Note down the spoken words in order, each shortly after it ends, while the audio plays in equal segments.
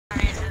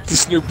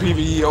This new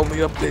PvE only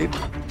update.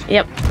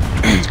 Yep.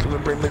 It's gonna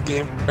bring the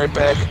game right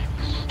back.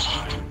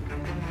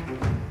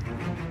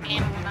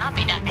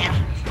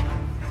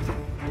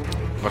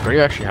 Look, are you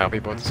actually happy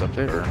about this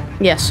update, or?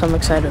 Yes, I'm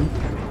excited.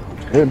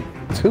 I knew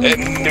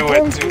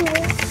it, dude.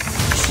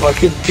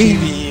 Fucking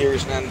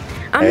PvEers, man.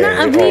 I'm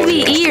not a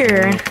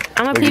PvEer.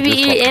 I'm a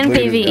PvE and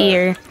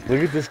PvEer.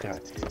 Look at this guy.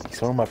 He's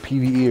one of my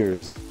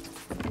PvEers.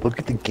 Look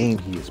at the game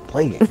he is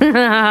playing.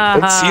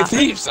 Let's see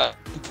Thieves.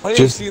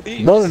 Playing Sea of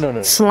Thieves.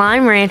 No.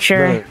 Slime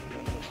Rancher.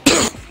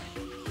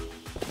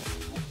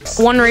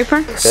 One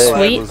Reaper?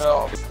 Sweet.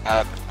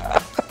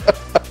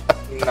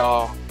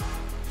 No.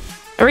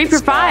 A Reaper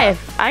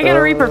 5. I got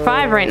a Reaper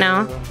 5 right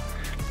now.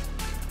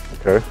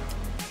 Okay.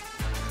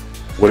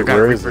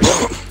 Where is it?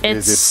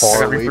 It's Is it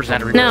far away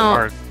from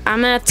No,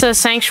 I'm at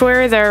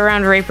Sanctuary. They're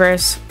around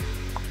Reapers.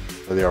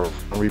 Are they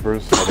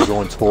Reapers? Are they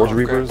going towards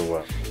Reapers or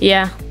what?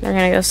 Yeah, they're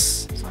gonna go.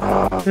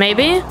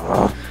 Maybe?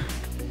 Hold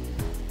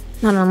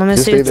on, let me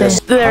see if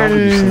they're.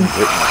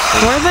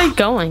 Where are they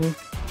going?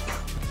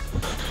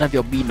 Where do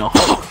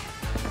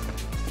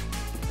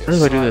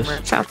I do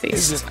this?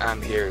 Southeast. Isn't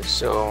on here,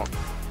 so.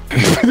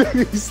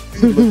 He's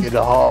looking at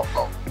the whole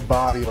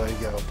body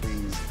like, yo,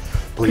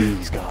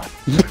 please, God.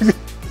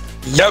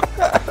 Yep,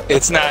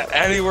 it's not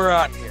anywhere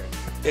on here.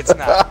 It's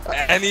not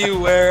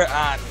anywhere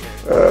on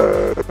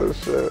here.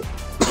 Shit.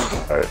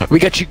 Right. We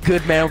got you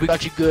good, man. We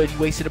got you good. You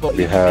wasted about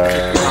Yeah,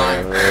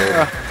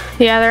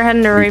 they're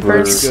heading to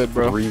Reapers. Good,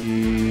 bro.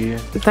 They're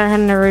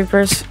heading to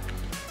Reapers.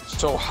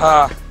 So,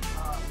 ha.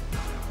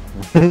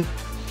 You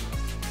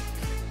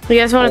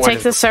guys want to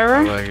take the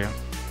server?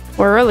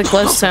 We're really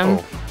close to him.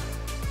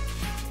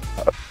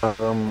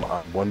 I'm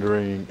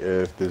wondering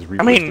if this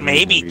Reaper. I mean,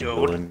 maybe, dude.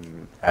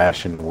 Doing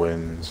Ashen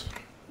Winds.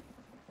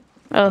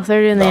 Oh, if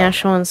they're doing the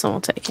Ash ones, then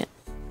we'll take it.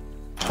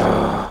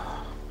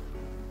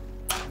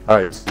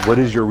 Alright, so what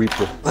is your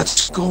Reaper?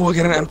 Let's go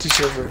get an empty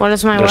server. What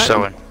is my They're what?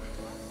 selling.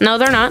 No,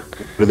 they're not.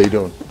 What are they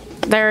doing?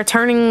 They're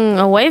turning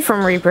away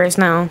from Reapers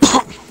now.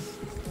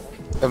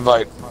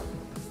 Invite.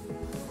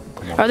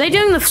 Are they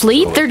doing the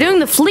fleet? They're doing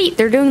the fleet.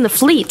 They're doing the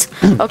fleet.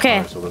 Okay.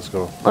 Alright, so let's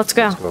go. Let's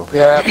go.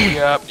 Yep.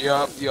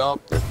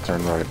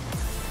 Turn right.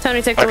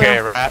 Tony, take the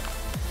Okay, wheel. rat.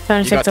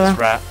 Tony, You take got the this, wheel.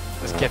 rat.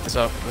 Let's get this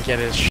up. Let's get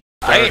his shit.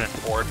 I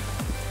ain't bored.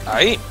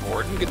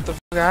 Get the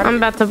fuck out of I'm here.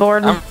 about to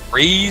board. I'm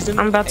freezing.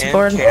 I'm about to and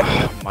board.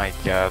 camping. Oh my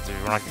god, dude.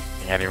 We're not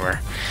getting anywhere.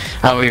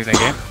 I'll leave the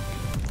game.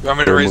 You want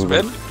me to raise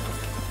bid?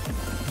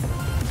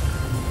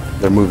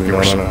 They're moving. No.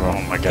 Oh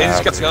my They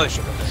just god. got the other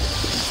shit.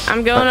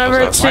 I'm going over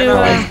Why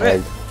not?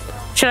 to.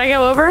 Should I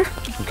go over?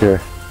 Okay.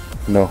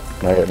 No,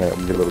 not yet.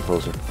 I'm get a little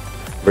closer.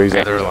 Raise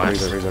that. They're Raise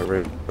alliance.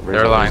 that.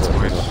 They're alliance,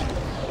 boys.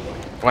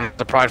 One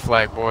the pride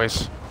flag,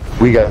 boys.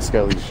 We got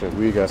Skelly shit.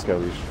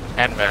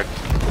 And Meg.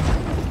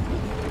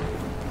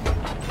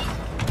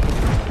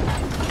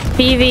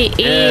 PvE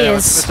Yeah,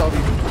 let's is. miss all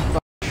these fucking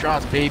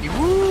shots, baby.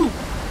 Woo! I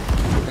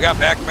got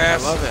back I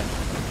mass. love it.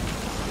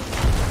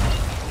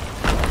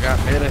 I got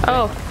mid, I think.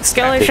 Oh,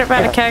 Skelly ship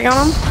had a keg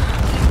on him?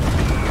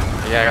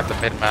 Yeah, I got the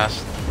mid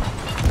mast.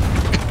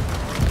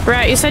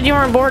 Rat, you said you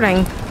weren't boarding.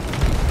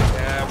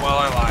 Yeah, well,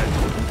 I lied.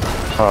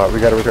 We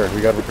gotta repair.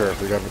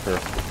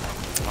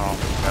 Oh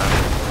god.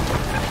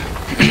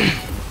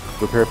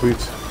 Repair,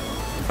 please.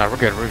 Nah, we're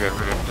good.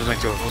 There's like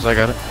 2 of us, I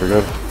got it. We're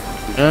good.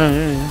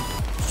 Yeah.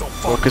 So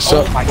Focus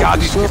oh up. my god,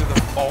 these kids are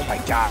the. Oh my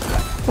god.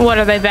 What,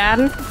 are they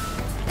bad?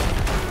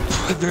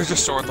 There's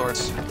just sword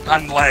lords.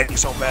 I'm lagging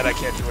so bad I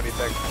can't do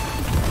anything.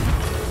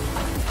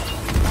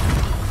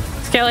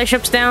 Skelly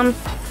ship's down.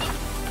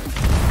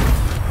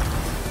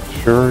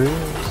 Sure is.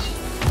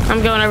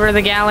 I'm going over to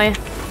the galley.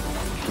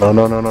 No.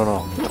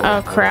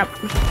 Oh, crap.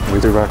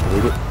 Wait, they're back.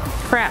 Wait it.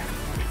 Crap.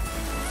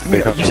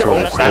 They're coming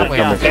towards us.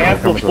 They're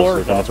coming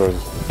towards us.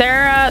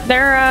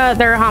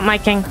 They're hot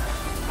miking.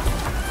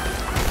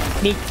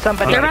 Need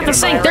somebody. They're about to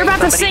sink. They're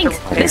about to sink.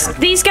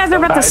 These guys are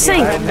about to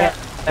sink.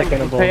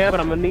 Pay up, but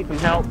I'm gonna need some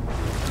help.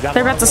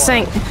 They're about to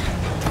sink. How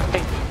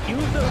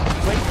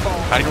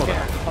do you know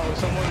that?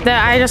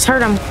 I just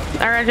heard them.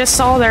 Or I just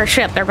saw their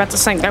ship. They're about to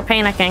sink. They're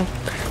panicking.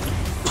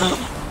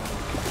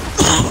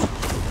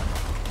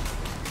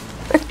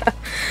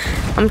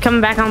 I'm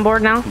coming back on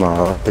board now.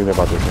 No, I think they're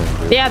about to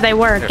sink. Yeah, they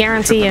were.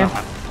 Guarantee you.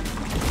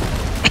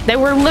 They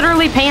were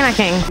literally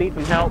panicking. Need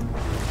some help.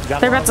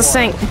 They're about to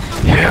sink.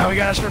 Yeah, we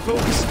gotta start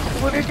focusing.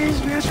 Look at these,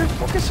 we gotta start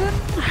focusing.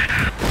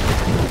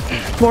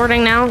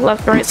 Boarding now.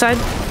 Left, right side.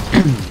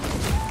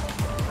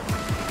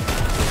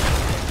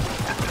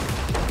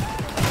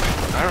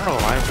 I don't know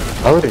why.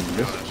 How are they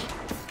missing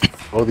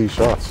all these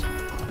shots?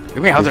 Look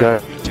at me, how's They're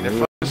it?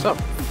 This up.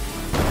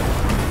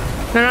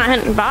 They're not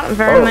hitting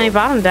very many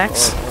bottom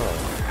decks.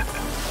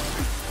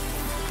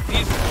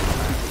 These.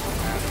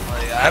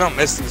 I don't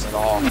miss these at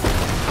all.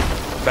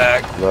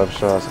 Back. Left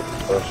shots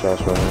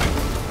right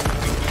now.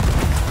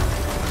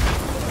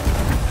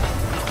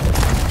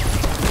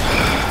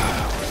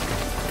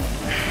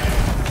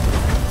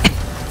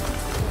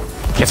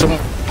 Get someone.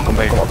 Come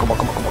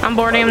on. I'm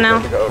boarding him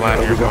now. Come on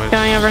here, boys.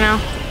 Going over now.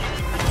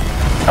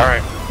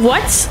 Alright.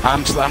 What?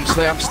 I'm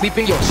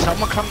sleeping. Yo,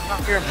 someone come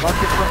out here and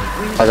bucket for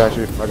me, please. I got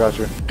you. I got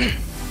you.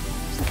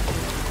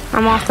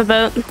 I'm off the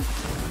boat.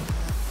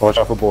 Watch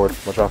out for board.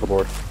 Watch out for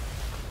board.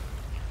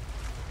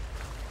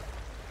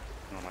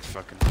 Oh my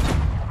fucking.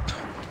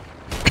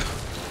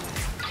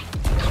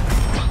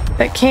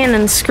 That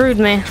cannon screwed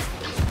me.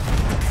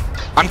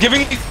 I'm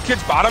giving these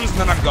kids bottoms and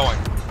then I'm going.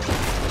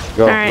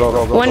 Go, Alright,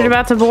 go. one's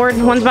about to board.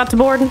 One's about to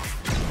board.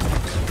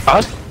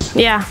 Us?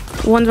 Yeah,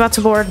 one's about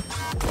to board.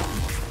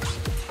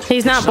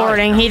 He's not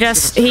boarding. He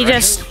just.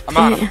 I'm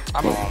on him.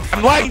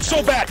 I'm lagging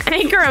so bad.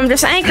 Anchor him.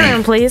 Just anchor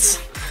him, please.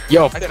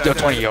 Yo,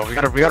 20, yo, we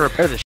gotta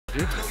repair this shit,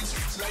 dude.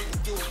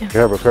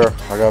 Yeah, repair.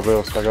 I got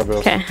bills.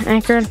 Okay,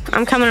 anchored.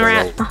 I'm coming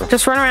around.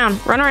 Just run around.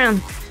 Run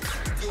around.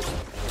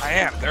 I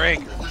am. They're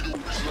anchored.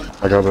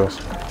 I got bills.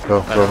 Go,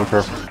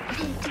 repair.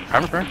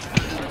 I'm repairing.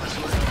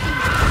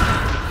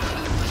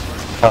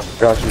 I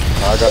got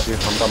you.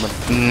 I'm coming.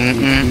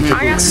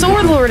 I got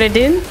sword lorded,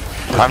 dude.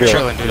 I'm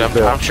chilling, dude.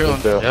 I'm chilling.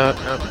 Yeah.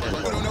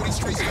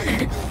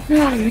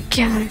 Oh my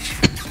gosh.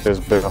 There's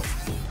bill.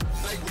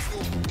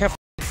 Can't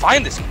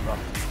find this, bro.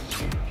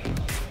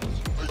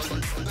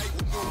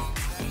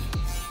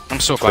 I'm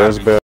so glad There's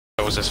bill.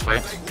 that was this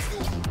fight.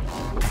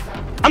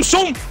 I'm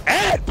so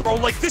mad, bro.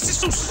 Like, this is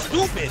so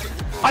stupid.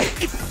 I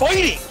hate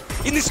fighting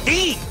in this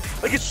game.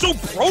 Like, it's so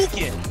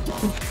broken.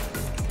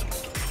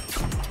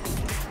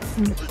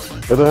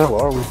 Where the hell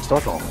are we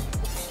stuck on?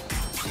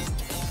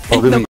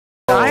 In the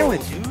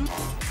island, dude.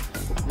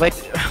 Like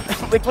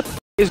what the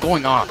is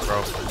going on,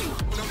 bro?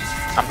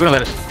 I'm gonna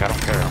let it. I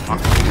don't care. I'm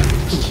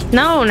not.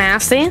 No,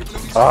 nasty.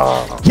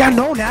 Yeah,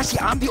 no, Nasty.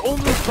 I'm the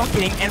only one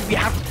fucking, and we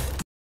have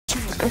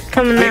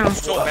Coming now. I'm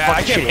so bad.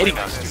 I can't hitting believe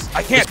us. this.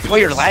 I can't. This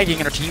player lagging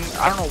in our team.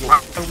 I don't know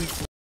why we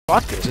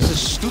fought this. This is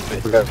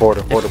stupid. We got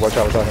border. Watch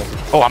out.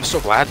 Oh, I'm so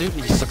glad, dude.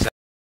 He sucks.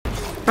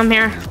 I'm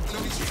here.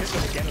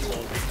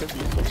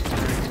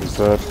 He's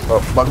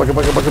bucket.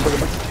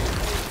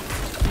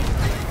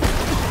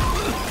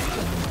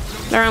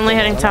 They're only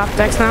hitting top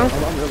decks now.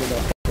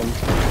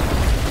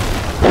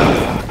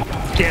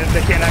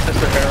 They can't access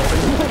their barrel.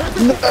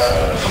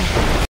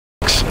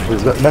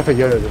 Nothing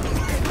yet.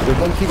 Let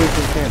them keep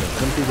wasting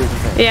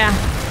cannons. Yeah.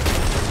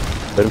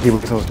 Let them keep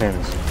wasting those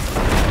cannons.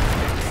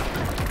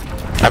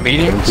 I'm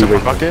eating.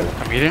 Someone bucket.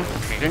 I'm eating.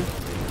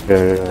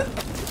 Yeah.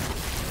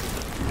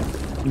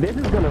 This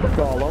is gonna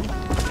stall them.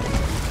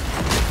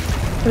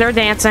 They're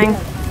dancing.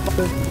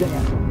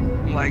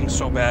 I'm lagging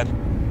so bad.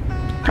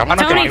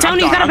 Tony,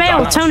 you gotta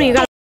bail. Tony, you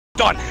gotta.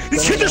 Done.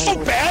 These kids are so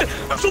bad.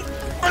 I'm so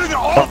better than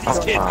all of these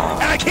kids,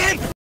 and I can't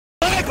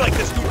lag like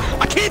this, dude.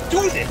 I can't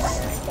do this.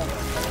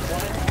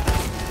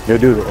 Yeah,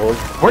 dude.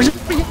 Where's it?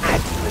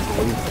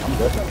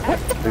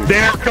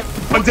 They're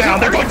going down.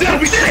 They're going down.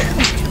 We did it.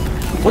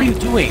 What are you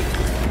doing?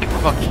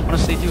 Fuck.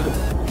 Honestly, dude.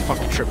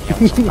 Fucking trip me out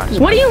sometimes.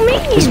 What do you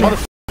This mean?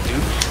 motherfucker,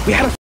 dude. We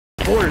had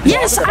a board.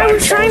 Yes, I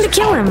was trying to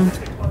kill him.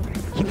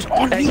 He was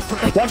on me for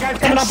like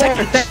 10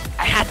 seconds.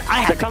 I had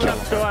to kill him.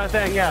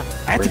 Thing, yeah.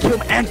 I had to kill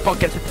him and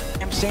bucket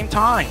at the same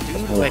time,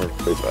 dude. Like,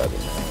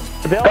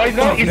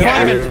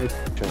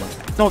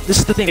 no, this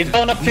is the thing. He's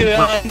going up to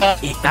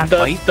that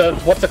fight,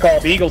 what's it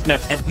called? The Eagle's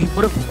Nest. and we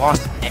would have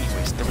lost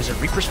anyways. There was a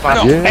Reaper spot.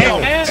 No, Yeah. no,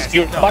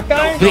 You fuck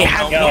guy? They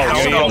have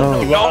no.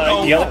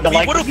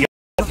 We would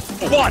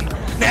have won.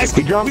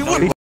 Nasty. We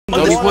would have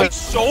No, we won wouldn't.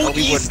 so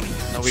easily.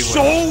 No, we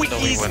So wouldn't. No,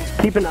 we easy. wouldn't.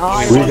 Keep an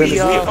eye We're on gonna the,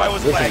 If I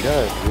was listen, lagging.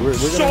 guys. We're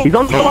So gonna. He's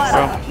on the No,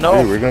 ladder. no,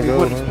 Dude, we're gonna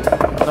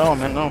go. no,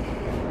 man, no.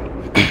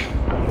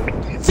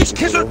 These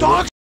kids are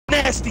dogs.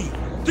 Nasty.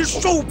 They're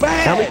so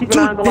bad. Keep an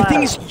eye on Dude, the the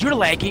thing ladder. is, you're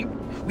lagging.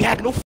 We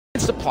had no f***ing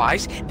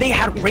supplies. They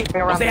had great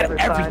around barrels. They the had other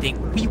side.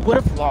 everything. We would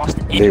have lost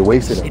anyways. They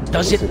wasted them. It They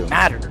doesn't wasted them.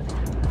 matter.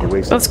 They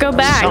wasted Let's go them.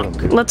 back.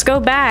 Sunk. Let's go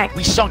back.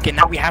 We sunk and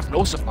now we have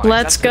no supplies.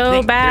 Let's That's the go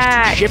thing.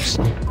 back. There's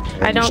 2 ships.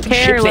 I don't There's 2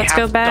 care. ships. They Let's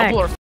go have back.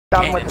 double our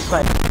Done with the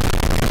fight.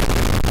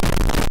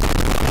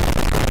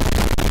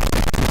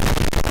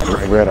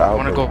 We're at I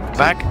want to go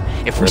back.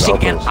 If we We're sink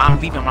again, outpost. I'm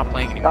leaving. I'm not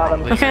playing anymore.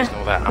 I'm letting you guys Okay.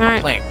 know that. I'm Alright.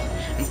 not playing.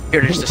 I'm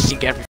here just to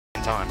sink every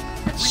f***ing time.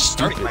 It's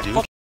stupid, dude.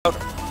 Oh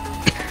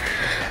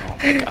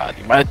my god.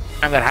 By the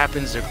time that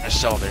happens, they're gonna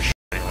sell their shit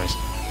anyways.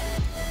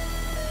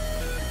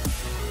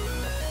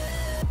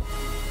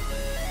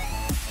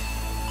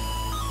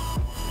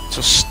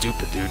 So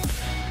stupid, dude.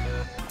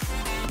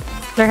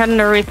 They're heading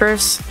to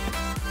Reapers.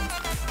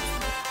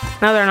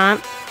 No, they're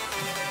not.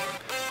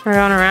 They're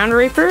going around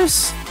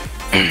Reapers.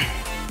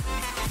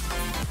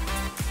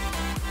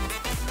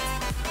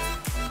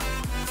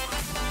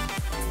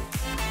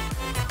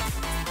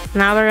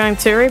 Now they're going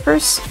to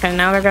Reapers? Okay,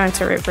 now they're going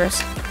to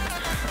Reapers.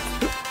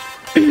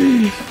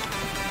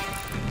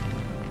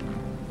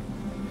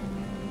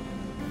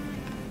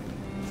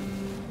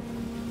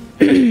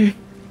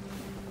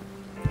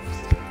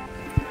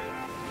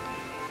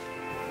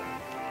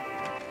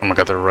 Oh my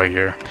god, they're right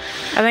here.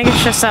 I think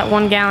it's just that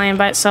one galleon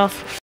by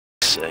itself.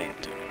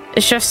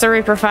 It's just the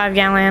Reaper 5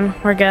 galleon.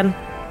 We're good.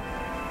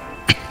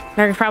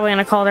 They're probably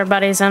gonna call their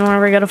buddies in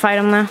whenever we go to fight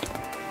them, though.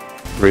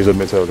 Raise up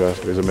mid-tail,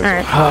 guys. Raise up mid-tail.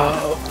 Alright.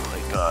 Oh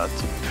my god.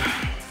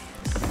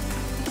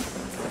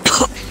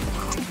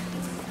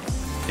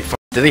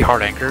 Did they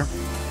hard anchor?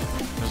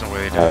 There's no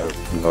way they did.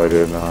 No, I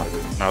did not.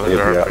 No,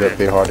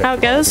 they hard How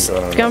it goes?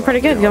 Going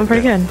pretty good. Going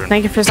pretty good.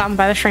 Thank you for stopping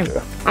by the stream.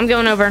 I'm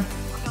going over.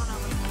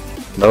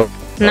 No.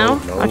 No?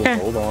 No, Okay.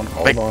 Hold on.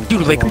 Like,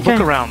 dude, like, Okay. look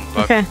around.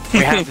 Buck. Okay. We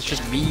have it's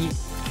just me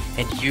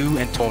and you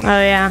and Tony. Oh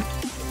yeah.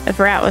 If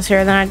Rat was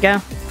here, then I'd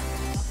go.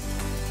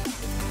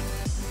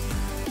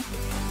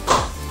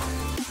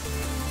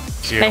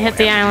 They hit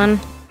the island.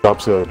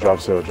 Drop sail, drop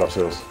sail, drop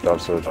sails, drop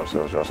sail, drop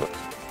sail, drop sail.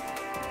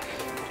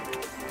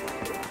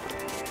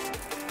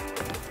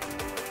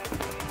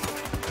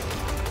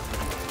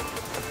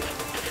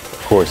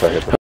 Of course I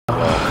hit them.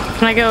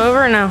 Can I go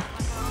over or no?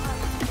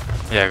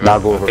 Yeah, go. Now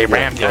go over. They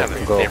rammed, yeah.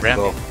 Go, They rammed.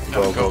 go, me.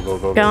 go, No, go, go,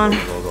 go, Going.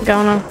 go, go.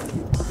 Going on.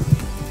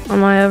 On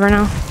my way over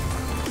now.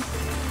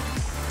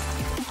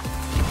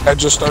 I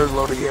just started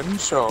loading in,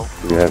 so.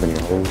 Do we have any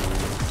holes?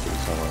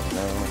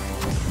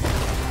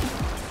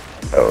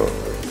 Oh.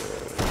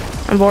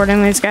 I'm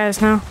boarding these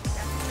guys now.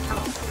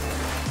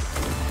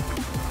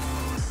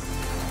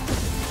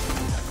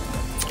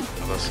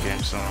 I love this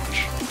game so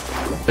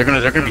much. They're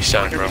gonna be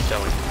selling, bro.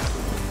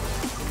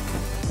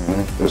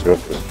 Let's go,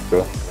 let's go.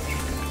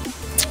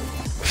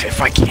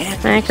 If I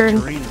can. Anchored.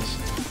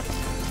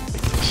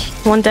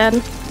 One dead.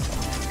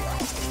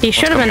 He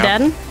should have been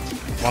coming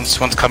dead.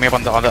 One's coming up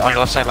on your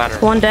left side ladder.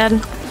 One dead.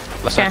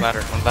 Left side Okay.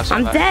 ladder. One left side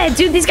I'm ladder. dead,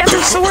 dude. These guys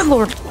are sword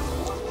lord.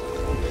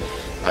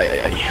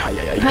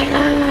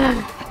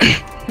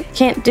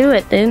 Can't do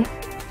it, dude.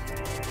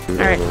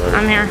 Alright,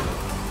 I'm here.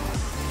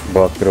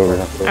 Buck, get over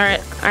here.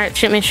 Alright,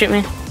 shoot me, shoot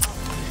me.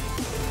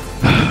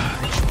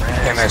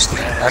 And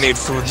I need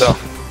food though.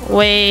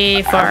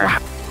 Way far.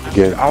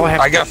 Get. All I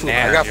have I is got food,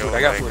 I got yo, food,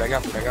 I got like- food, I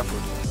got food, I got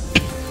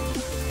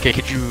food. Okay,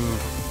 could you?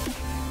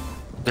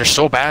 They're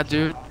so bad,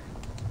 dude.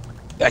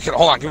 I can,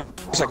 hold on, give me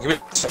a second, give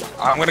me a second.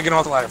 I'm gonna get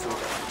off the ladder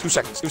for 2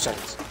 seconds, 2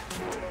 seconds.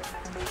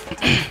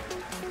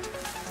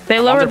 They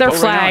lowered their On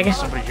boat right now, flag.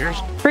 somebody hears.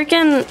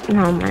 Freaking.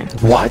 Oh man.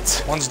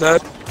 What? One's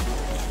dead.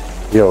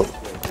 Yo.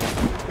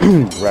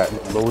 Rat,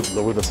 lower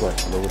the flag.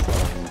 Lower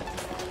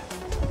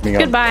the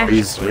Goodbye.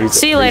 Raise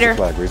See you later.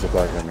 Raise the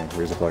flag at me.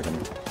 Raise the flag at me.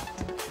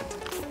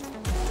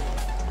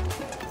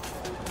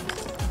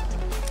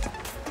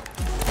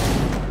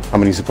 How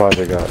many supplies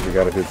I got? You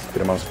got a good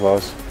amount of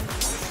supplies?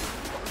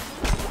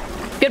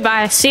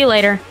 Goodbye. See you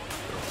later.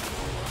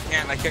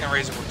 I can't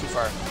raise it, we're too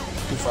far.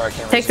 Too far, I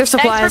can't Take raise their it.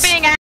 supplies. Thanks for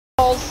being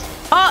assholes.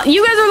 Oh,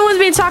 you guys are the ones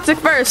being toxic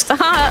first.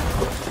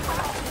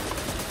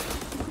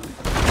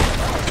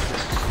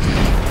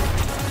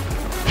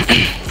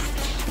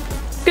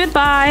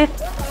 Goodbye.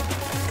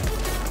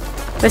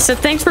 They said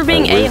thanks for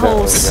being Alright, where's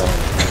a-holes.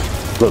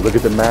 that? Look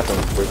at the map and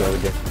where's the other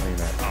game?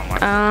 Oh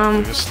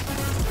my. Just-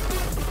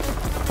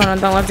 Hold on,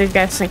 don't let these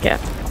guys sink it.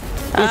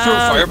 Go through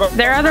a fireball.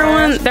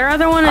 Their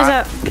other one is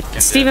at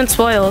Steven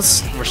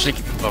Spoils. We're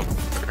sinking. Oh,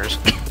 critters.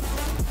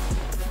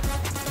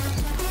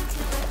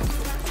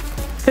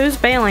 Who's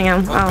bailing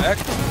him? One Oh. back.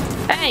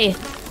 Hey,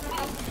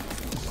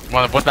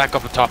 One's back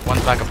up the top.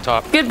 One's back up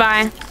top.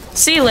 goodbye.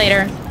 See you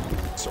later.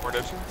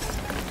 Sorted.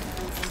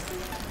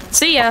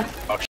 See ya.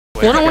 Oh, shit.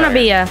 We don't want to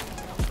be ya.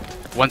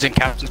 One's in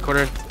captain's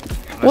quarters.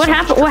 What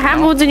happened? What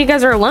happens when you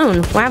guys are alone?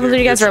 What happens when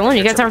you guys are alone?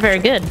 You guys aren't very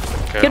good.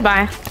 Okay.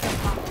 Goodbye.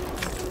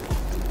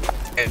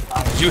 And,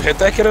 did you hit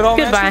that kid at all,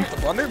 Goodbye. Master, with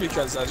the blunder?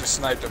 Because I just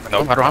sniped him. And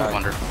No, I don't have a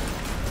blunder.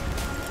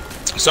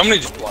 Somebody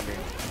just blundered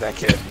that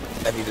kid.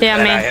 And he did Yeah,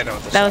 that. me. I hit him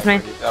with the That was me.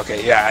 sniper.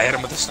 Okay, yeah, I hit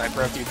him with the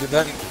sniper after you did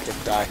that and he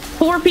didn't die.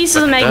 4 pieces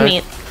of Look at meg that.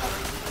 meat.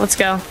 Let's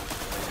go.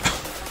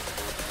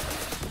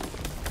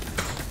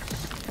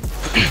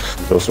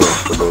 There's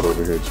also a boat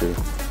over here too.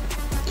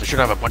 We should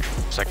have a bunch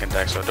of second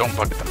deck, so don't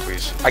bucket them,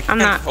 please. I can't I'm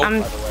not. vote,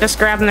 I'm by the way. just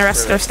grabbing the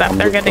rest of their stuff. I'm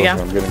They're good to getting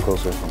go. I'm getting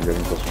closer. I'm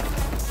getting closer.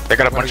 They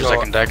got a bunch of go-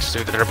 second decks,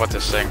 dude. They're about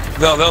to sing.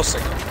 They'll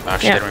sink him.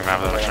 Actually, Yeah. they don't even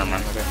have that much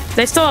armor.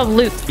 They still have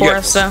loot for got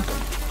us, so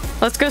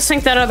let's go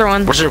sink that other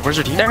one. Where's their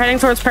team? They're heading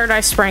towards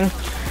Paradise Spring.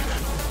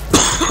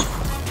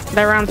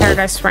 They're around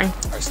Paradise Spring.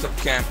 I still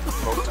can't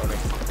vote, Tony.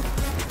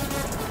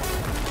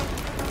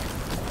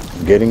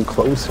 I'm getting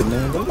closer,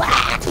 man.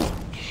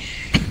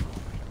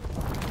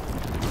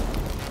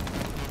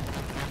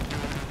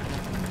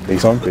 They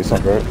sunk,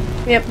 right?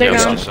 Yep, they're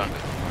Yeah, going. sunk.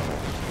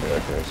 Yeah,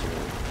 okay, I see.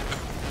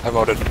 I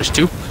voted. There's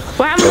 2.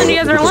 What happens when you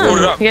guys are Load it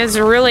alone? up. You guys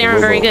really aren't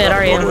very good,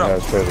 are Load it you? up.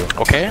 Has treasure.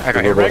 Okay, I got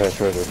The your rowboat rig. has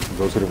treasure.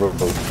 Go to the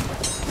rowboat.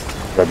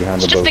 Right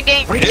behind the It's just a boat.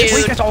 game, Where you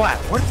dude. guys all at?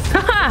 What?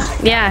 Haha!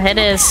 Yeah, it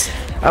is.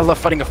 I love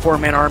fighting a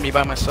 4-man army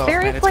by myself.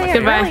 man. It's Seriously, my it favorite.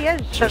 Goodbye. really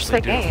is just Seriously,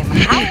 a dude. game.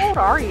 How old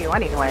are you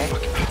anyway?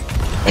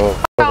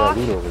 Oh, that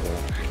loot over there.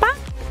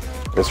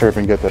 Let's hurry up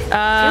and get that. You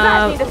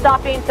guys need to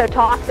stop being so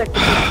toxic.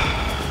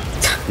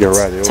 You're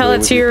right. they're Tell over it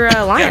with to you. your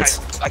Yeah, alliance.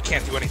 I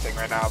can't do anything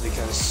right now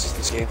because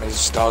this game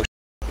is dog.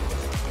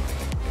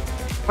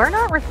 We're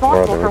not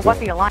responsible Brother, for what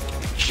the alliance.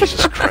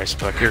 Jesus Christ,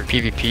 Buck. You're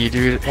PvP,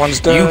 dude. One's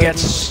You dead. get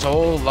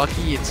so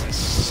lucky, it's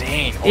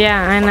insane. Holy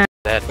Yeah, I know.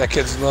 That. That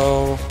kid's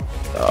low.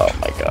 Oh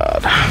my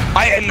god.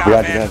 I am not,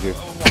 Behind you, man. behind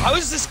you. How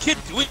is this kid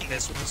doing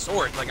this with the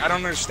sword? Like, I don't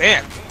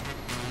understand.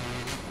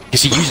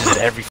 Because he uses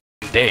it every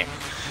f***ing day.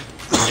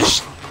 He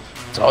just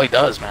That's all he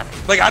does, man.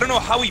 Like, I don't know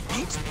how he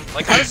beats me.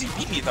 Like, how does he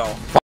beat me, though?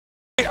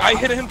 I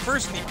hit him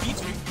first and he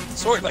beats me with the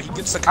sword. Like, he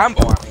gets the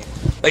combo on me.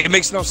 Like, it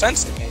makes no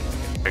sense to me.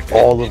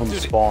 All of them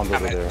spawned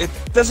over there. It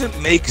doesn't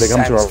make They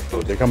sense. come to our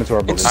boat. They come into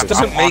our boat. It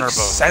doesn't make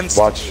sense.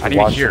 Watch the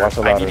ladders. Watch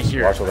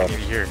the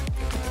ladders.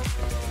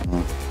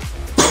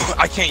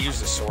 I can't use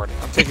this sword.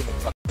 I'm taking the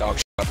fucking dog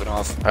shit up and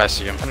off. I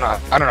see him.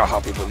 I don't know how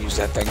people use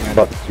that thing, man.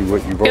 But you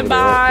roll it,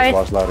 right?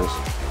 Just watch ladders.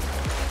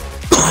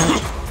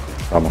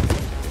 Come on.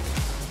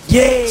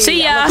 Yay!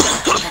 See ya!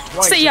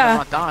 See ya! I'm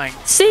not dying.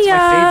 See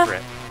ya! It's my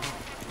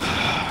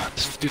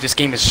favorite. Dude, this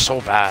game is so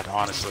bad,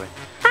 honestly.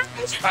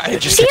 It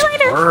just gets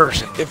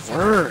worse and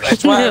worse.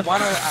 That's why I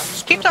wanna.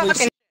 Keep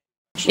talking.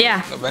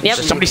 Yeah. Yep.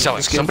 Somebody's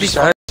selling. Somebody's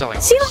selling.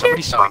 See you later.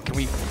 Somebody's selling. Can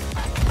we?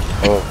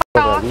 Oh,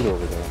 that loot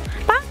over there.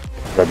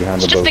 Right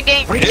behind the boat. Just a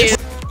game for you.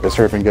 Let's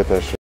hurry up and get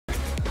that shit.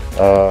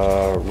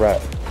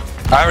 Rat.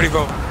 I already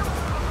vote.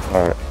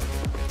 Alright.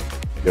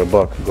 Yo,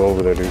 Buck, go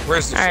over there, dude.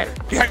 Where's this? Alright.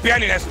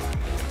 Behind you, Ness.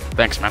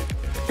 Thanks, man.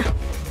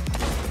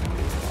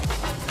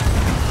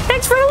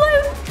 Thanks for the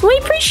loot. We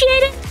appreciate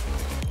it.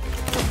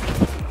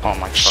 Oh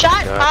my god.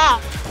 Shut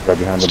up. Right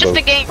behind the Just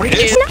boat. a game for you.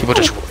 People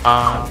just.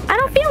 I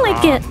don't feel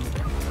like it.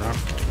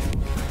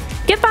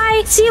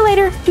 Goodbye. See you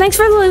later. Thanks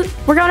for the loot.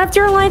 We're going up to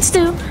your alliance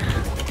too.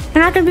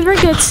 They're not gonna be very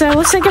good, so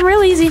let's take them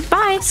real easy.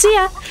 Bye. See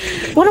ya.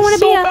 What I wanna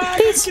be a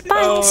peace.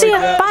 Bye. See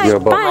ya. Bye. Yo,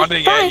 Buck. Bye.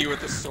 Running Bye. at you with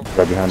this sword.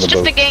 Right behind the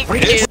Just a boat. game for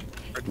you.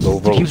 Go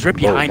vote. He was right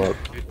behind Vote,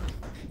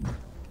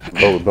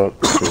 him. Buck.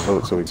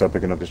 Vote so we start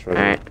picking up this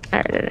treasure.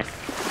 Alright.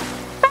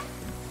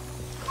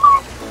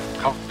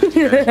 Oh,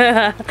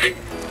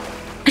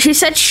 She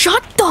said,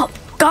 "Shut the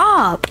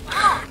gob."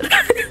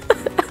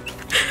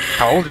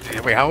 how old is he?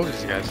 Wait, how old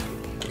is you guys?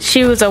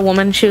 She was a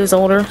woman. She was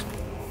older.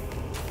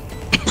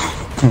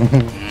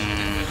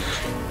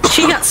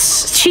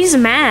 She's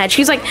mad.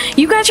 She's like,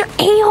 "You guys are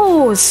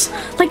a-holes.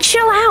 Like,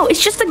 chill out.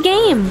 It's just a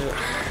game.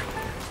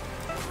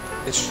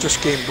 It's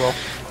just game, bro.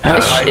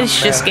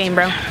 It's just game,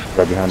 bro."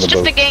 Right behind the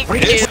Just a boat. game for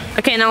you.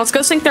 Okay, now let's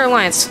go sync their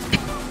alliance.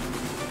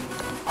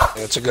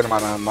 It's a good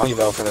amount of money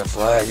though for that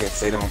flag if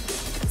they don't.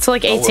 It's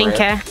like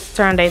 18k. It's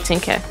around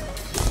 18k.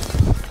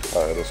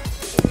 Alright,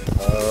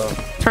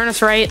 let's Turn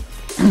us right.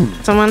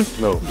 Someone.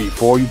 no,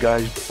 before you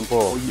guys jump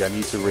off, I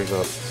need to raise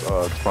up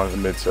front of the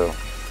mid cell.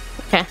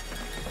 Okay.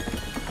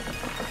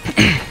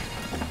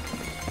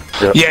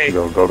 Yep. Yay.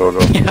 Go.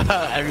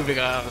 Everybody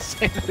got the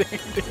same thing,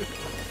 dude.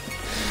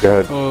 Go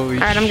ahead. Holy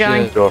Alright, I'm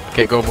going. shit.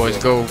 Okay, go, boys.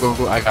 Go.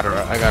 I got her.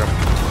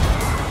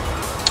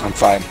 I'm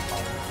fine.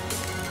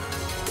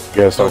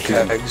 Yeah, start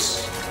Okay. shooting.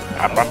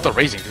 I'm still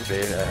raising, dude.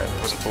 It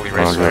wasn't fully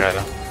raised, so I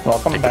gotta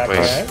Welcome take the back, place.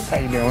 Red. How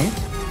you doing?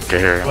 get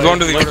here. I'm going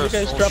to the Why other. did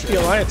you guys drop the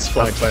Alliance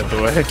flag, by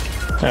the way?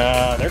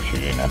 They're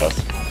shooting at us.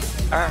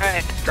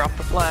 Alright, drop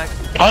the flag.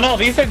 Oh no,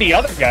 these are the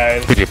other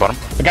guys. Who do you bottom?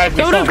 The guys we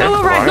Go saw. to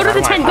right. Go to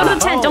the tent. Go to the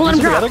tent. Don't let him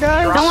these are the drop. other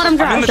guys? Don't let him I'm in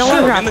drop. the Don't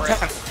let tent. I'm him in the drop.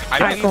 tent.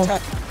 I'm in the cool.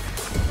 tent.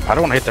 I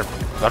don't want to hit the.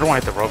 I don't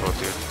want to hit the rowboat,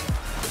 dude.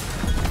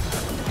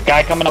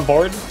 Guy coming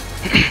aboard.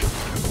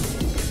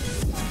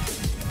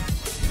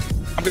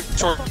 I'm getting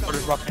short.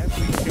 Buck.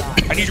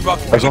 I need your buck.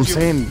 That's what I'm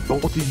saying.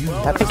 Both of you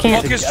have to I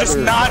can't. Buck is just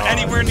not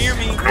anywhere near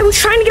me. I was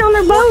trying to get on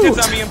their Kids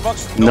boat. on me and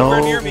Buck's No,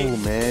 nowhere near me.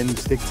 man,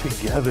 stick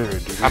together,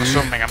 dude. I'm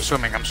swimming.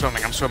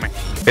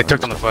 They took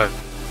down the flag.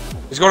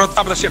 He's going on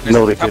top of the ship.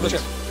 No, they top of the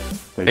didn't.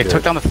 ship. They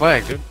took down the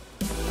flag, dude.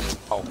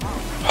 Oh.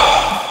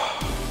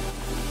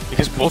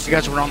 Because both you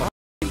guys were on the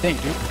thing,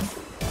 dude.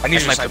 I need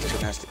your Like- sniper.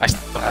 Too nasty.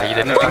 I you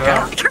didn't think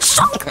that? You're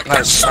sunk.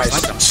 Nice.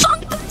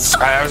 Sunk.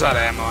 I was out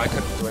of ammo. I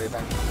couldn't do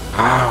anything.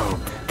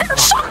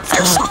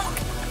 They're sunk.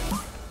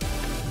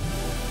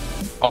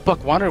 All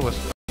Buck wanted was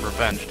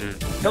revenge, dude.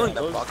 Killing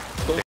them, Buck.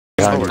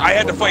 Behind you. I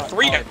had to fight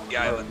 3 at the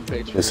island.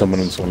 There's someone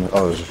in swimming.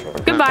 Oh, there's a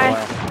shark.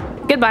 Goodbye.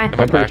 Goodbye.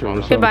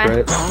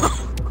 Goodbye.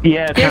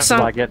 Yeah, Here's some.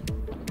 like it.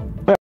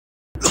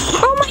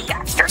 Oh my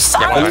gosh, they're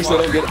sunk. Yeah,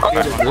 Oh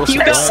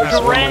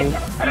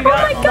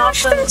my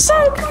gosh, they're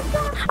sunk.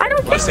 I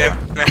don't Let's think.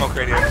 have an ammo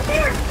crate here.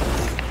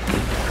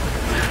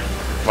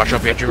 Watch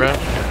out, Andrew, bro.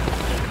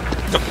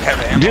 Don't have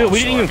ammo. Dude, we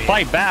so didn't I even mean,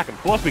 fight back. Of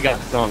course we got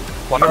stung.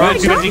 Wonder Oh my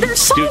Woman. god, they're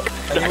sunk.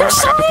 They're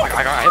sunk.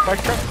 I got hit by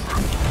the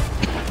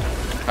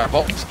truck.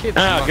 Bolt this kid.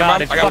 Oh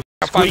god, it's I got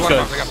 5 fucking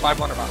blunderbombs. I got squeakers. 5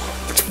 blunderbombs.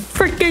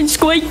 Freaking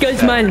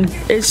squeakers, man.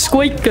 It's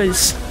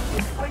squeakers.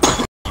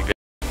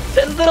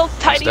 The little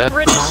tiny dead.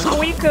 British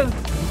squeakers.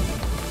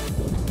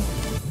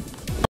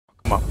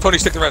 Tony,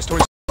 stick the rest.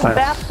 Tony.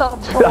 Bathtub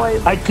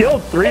boys. I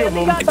killed 3 of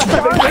them. got the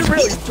shark. They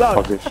really suck.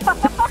 Fuck this.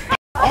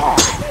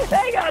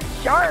 They got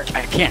shark.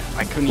 I can't.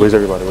 I couldn't. Where's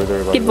everybody? Where's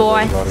everybody? Good boy.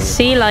 Where's everybody?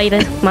 See you later,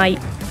 mate.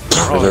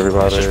 Where's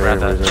everybody? Just read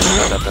that. Where's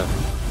Just read everybody?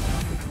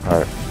 that.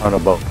 Alright, on a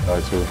boat.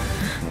 Alright, too.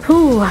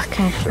 Ooh,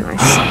 okay,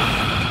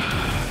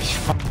 nice. These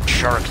fucking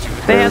sharks, dude.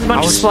 They have a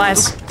bunch of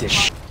supplies. This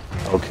shit.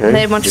 Okay.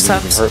 They have a bunch of Didn't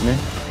even subs. hurt me.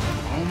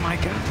 Oh my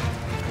god.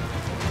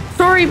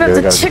 Sorry about Yeah,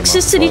 they the gotta get them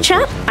toxicity off.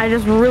 chat. I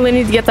just really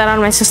need to get that out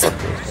of my system.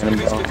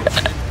 Enemy down.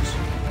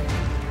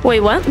 Wait,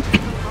 what?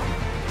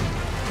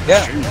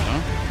 Yeah.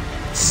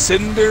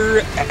 Cinder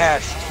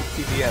Ash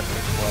TBF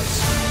it was.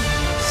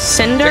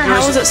 Cinder?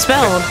 How is it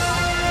spelled?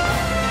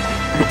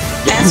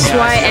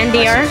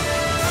 SYNDR.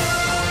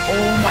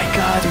 Oh my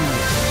god, dude.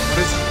 What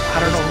is it? I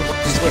don't know.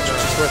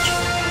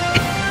 Switch.